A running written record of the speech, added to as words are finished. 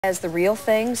as the real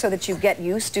thing so that you get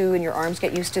used to and your arms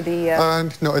get used to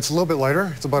the... No, it's a little bit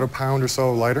lighter. It's about a pound or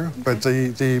so lighter. Okay. But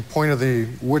the point of the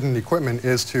wooden equipment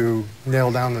is to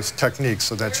nail down this technique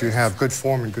so that you have good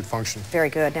form and good function.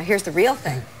 Very good. Now here's the real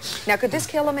thing. Now could this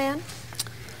kill a man?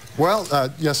 Well,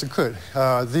 yes, it could.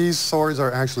 These swords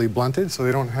are actually blunted, so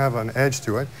they don't have an edge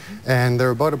to it, and they're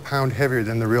about a pound heavier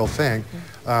than the real thing.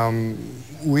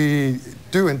 We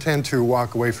do intend to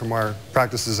walk away from our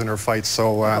practices and our fights,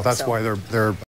 so that's why they're